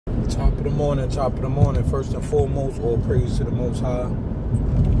Top of the morning, top of the morning. First and foremost, all praise to the Most High.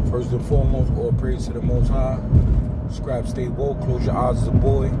 First and foremost, all praise to the Most High. Scrap, stay woke, close your eyes as a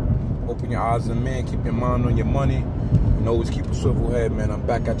boy. Open your eyes as a man, keep your mind on your money. And always keep a swivel head, man. I'm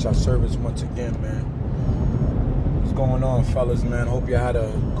back at your service once again, man. What's going on, fellas, man? Hope you had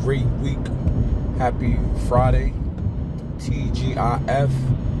a great week. Happy Friday. TGIF.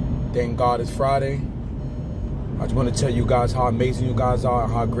 Thank God it's Friday. I just want to tell you guys how amazing you guys are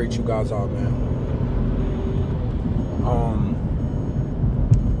and how great you guys are, man.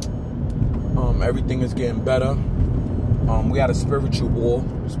 Everything is getting better. We had a spiritual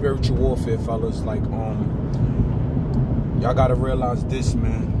warfare, fellas. Like, y'all gotta realize this,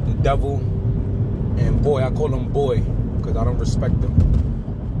 man. The devil, and boy, I call him boy because I don't respect him.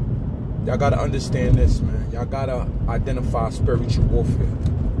 Y'all gotta understand this, man. Y'all gotta identify spiritual warfare.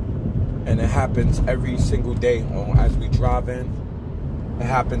 And it happens every single day as we drive in. It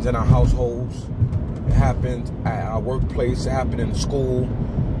happens in our households. It happens at our workplace. It happens in school.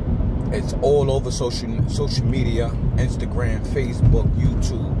 It's all over social media, Instagram, Facebook,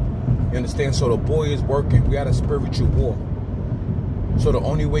 YouTube. You understand? So the boy is working. We had a spiritual war. So the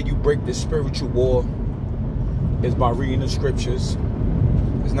only way you break this spiritual war is by reading the scriptures.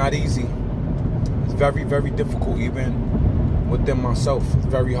 It's not easy. It's very, very difficult, even within myself. It's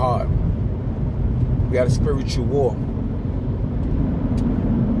very hard. We had a spiritual war.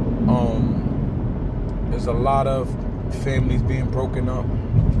 There's a lot of families being broken up.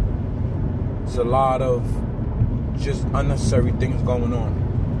 There's a lot of just unnecessary things going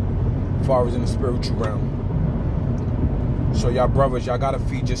on as far as in the spiritual realm. So y'all brothers, y'all gotta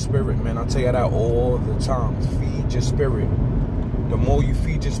feed your spirit, man. I tell you that all the time. Feed your spirit. The more you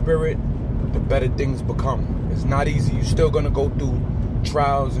feed your spirit, the better things become. It's not easy. You're still gonna go through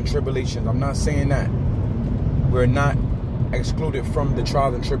trials and tribulations. I'm not saying that. We're not excluded from the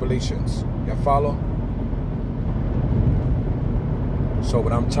trials and tribulations. Y'all follow? So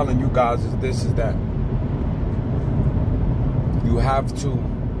what I'm telling you guys is this, is that you have to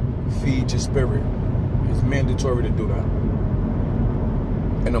feed your spirit. It's mandatory to do that.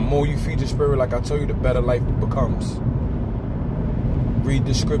 And the more you feed your spirit, like I tell you, the better life becomes. Read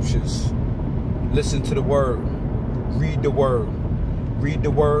the scriptures. Listen to the word. Read the word. Read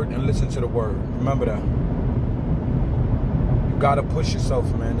the word and listen to the word. Remember that. You gotta push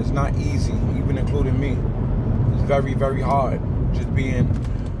yourself, man. It's not easy, even including me. It's very, very hard just being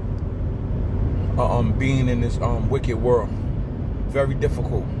in this wicked world. Very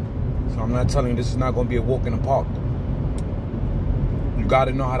difficult. So I'm not telling you this is not gonna be a walk in the park. You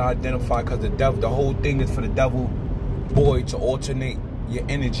gotta know how to identify, because the whole thing is for the devil, boy, to alternate your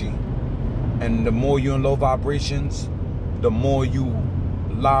energy. And the more you're in low vibrations, the more you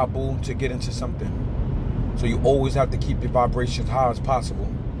liable to get into something. So you always have to keep your vibrations high as possible.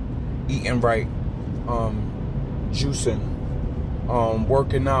 Eating right, juicing,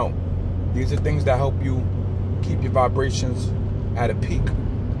 working out. These are things that help you keep your vibrations at a peak.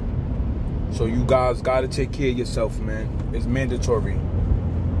 So you guys got to take care of yourself, man. It's mandatory.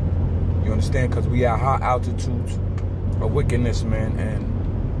 You understand? Because we at high altitudes of wickedness, man.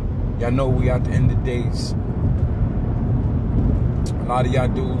 And y'all know we at the end of days. A lot of y'all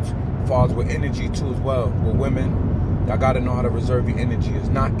dudes falls with energy too as well. With women, y'all got to know how to reserve your energy. It's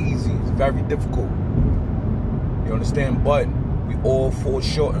not easy. It's very difficult. You understand? But we all fall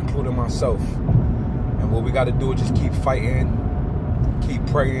short, including myself. And what we got to do is just keep fighting, keep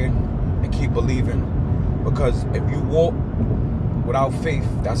praying, and keep believing. Because if you walk without faith,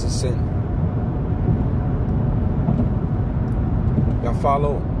 that's a sin. Y'all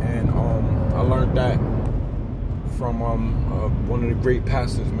follow? And I learned that from one of the great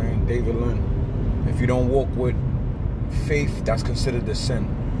pastors, man, David Lynn. If you don't walk with faith, that's considered a sin.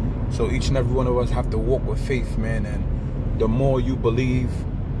 So each and every one of us have to walk with faith, man. And the more you believe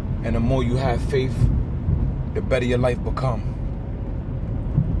and the more you have faith, the better your life become.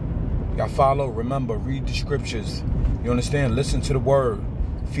 Y'all follow? Remember, read the scriptures. You understand? Listen to the word.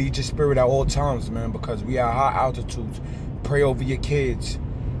 Feed your spirit at all times, man, because we are high altitudes. Pray over your kids.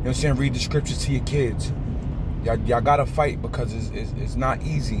 You understand? Read the scriptures to your kids. Y'all gotta fight, because it's not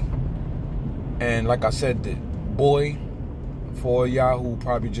easy. And like I said, the boy, for y'all who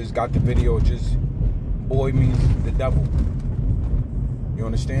probably just got the video, just boy means the devil. You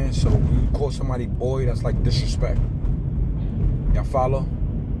understand? So when you call somebody boy, that's like disrespect. Y'all follow?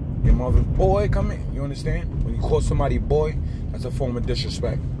 Your mother, boy, come in. You understand? When you call somebody boy, that's a form of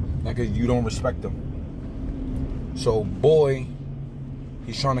disrespect. Like you don't respect them. So boy,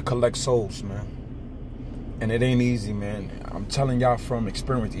 he's trying to collect souls, man. And it ain't easy, man. I'm telling y'all from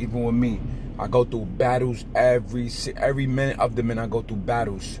experience, even with me, I go through battles every minute of the minute. I go through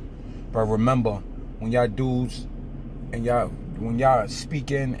battles But remember, when y'all dudes and when y'all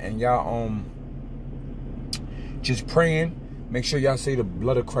speaking and y'all just praying, make sure y'all say the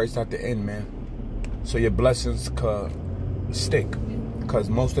blood of Christ at the end, man. So your blessings could stick. Because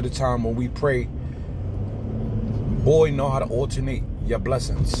most of the time when we pray, boy know how to alternate your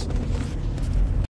blessings.